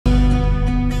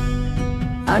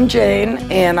I'm Jane,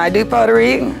 and I do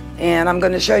pottery, and I'm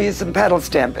going to show you some paddle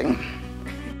stamping.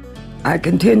 I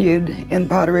continued in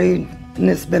pottery, and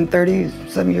it's been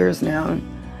 30-some years now.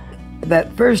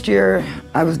 That first year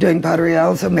I was doing pottery, I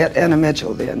also met Anna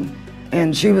Mitchell then,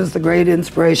 and she was the great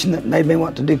inspiration that made me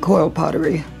want to do coil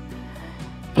pottery.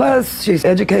 Plus, she's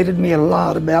educated me a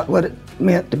lot about what it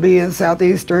meant to be a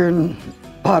Southeastern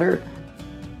potter.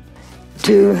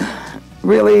 To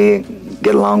really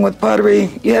get along with pottery,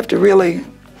 you have to really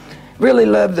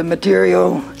love the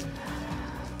material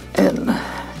and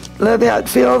love how it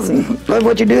feels and love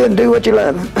what you do and do what you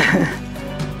love.